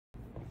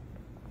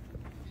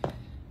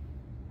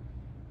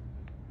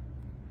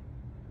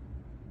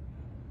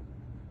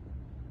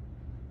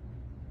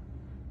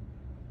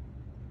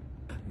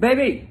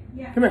Baby!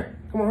 Yeah. Come here.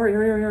 Come on,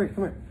 hurry.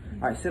 Come here.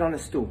 All right, sit on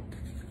this stool.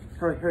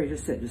 Hurry,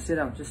 just sit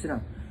down.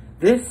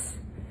 This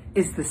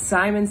is the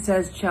Simon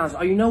Says Challenge.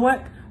 Oh, you know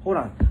what? Hold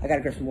on. I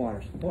gotta grab some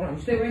waters. Hold on,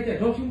 you stay right there.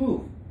 Don't you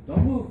move.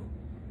 Don't move.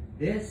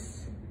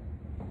 This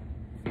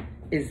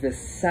is the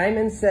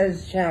Simon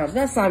Says Challenge.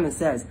 Not Simon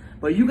Says,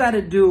 but you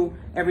gotta do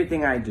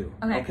everything I do.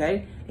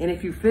 Okay? And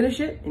if you finish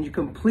it and you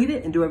complete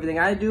it and do everything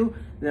I do,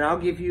 then I'll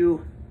give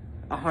you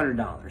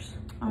 $100.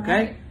 Okay?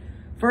 Right.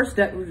 First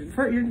step,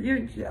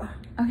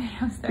 Okay,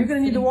 I'm thirsty. you're gonna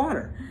need the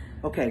water.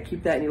 Okay,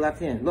 keep that in your left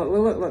hand.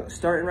 Look,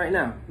 starting right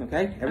now,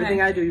 okay?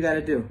 Everything I do, you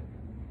gotta do.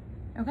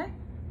 Okay.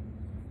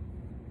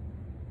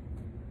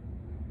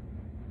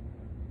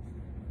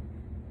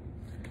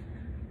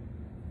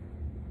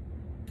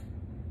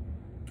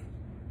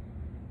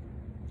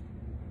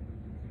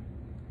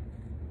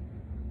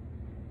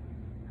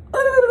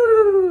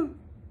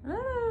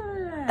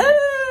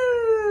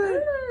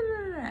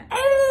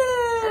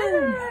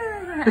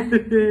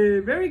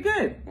 Very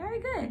good. Very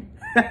good.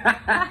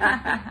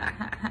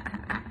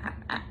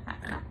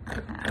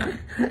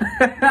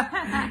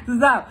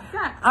 Stop.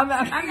 I'm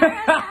not.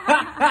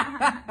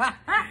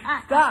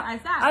 Stop.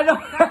 I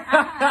don't.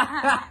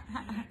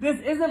 This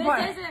isn't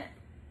part.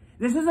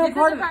 This isn't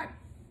part of it.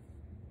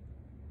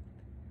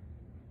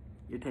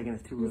 You're taking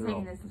this too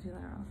literal. You're taking this too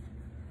literal.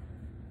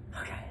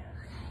 Okay.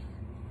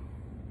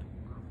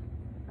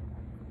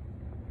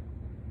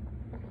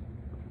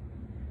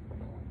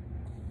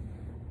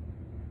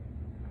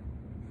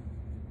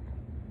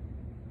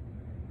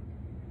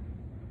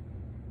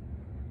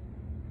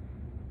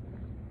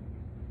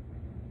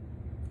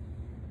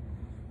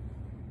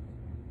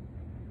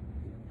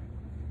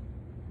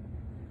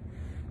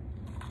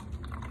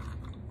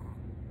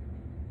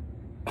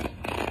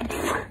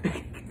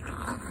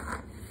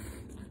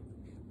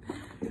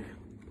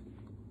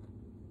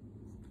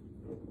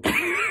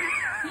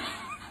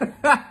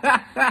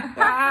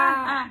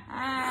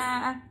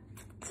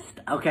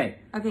 Okay.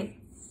 Okay.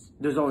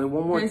 There's only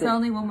one more thing. There's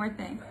only one more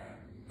thing.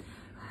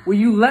 Will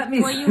you let me?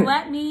 Will you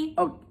let me?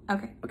 Oh.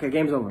 Okay. Okay,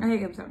 game's over. Okay,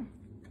 game's over.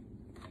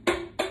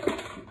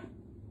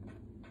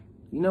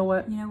 You know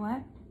what? You know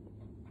what?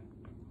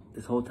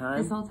 This whole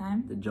time?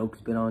 The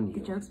joke's been on you.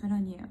 The joke's been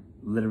on you.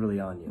 Literally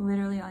on you.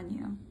 Literally on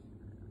you.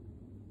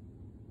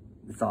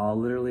 It's all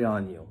literally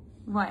on you.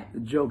 What?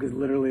 The joke is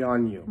literally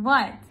on you.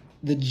 What?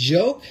 The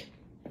joke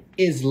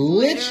is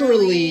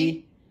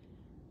literally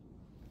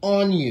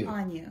on you.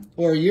 On you.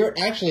 Or you're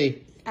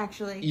actually...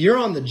 You're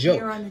on the joke.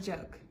 You're on the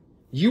joke.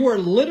 You are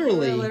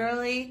literally... You're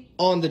literally...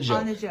 on the joke.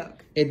 On the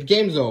joke.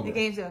 Game's over. The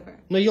game's over.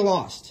 No, you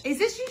lost. Is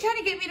this you trying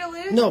to get me to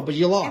lose? No, but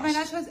you lost. Am I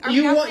not supposed to...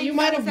 You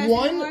might have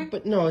won,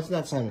 but no, it's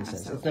not Simon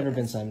Says. It's never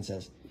been Simon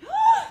Says.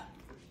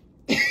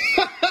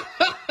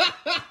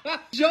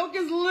 Joke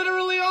is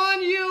literally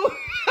on you.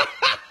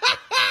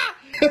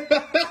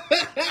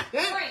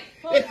 Wait,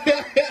 hold on.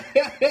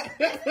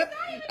 This is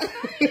not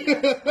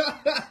even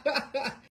funny.